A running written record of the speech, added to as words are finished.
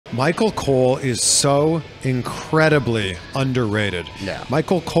Michael Cole is so incredibly underrated. Yeah.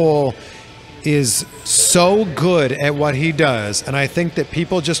 Michael Cole is so good at what he does, and I think that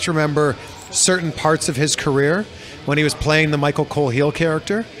people just remember certain parts of his career when he was playing the Michael Cole heel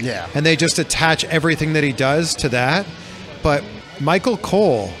character. Yeah. And they just attach everything that he does to that. But Michael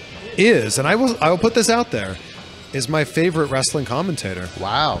Cole is, and I will put this out there, is my favorite wrestling commentator.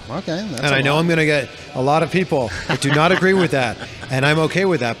 Wow. Okay. That's And I know I'm going to get a lot of people that do not agree with that, and I'm okay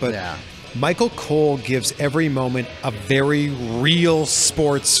with that. But Yeah. Michael Cole gives every moment a very real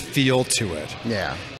sports feel to it. Yeah.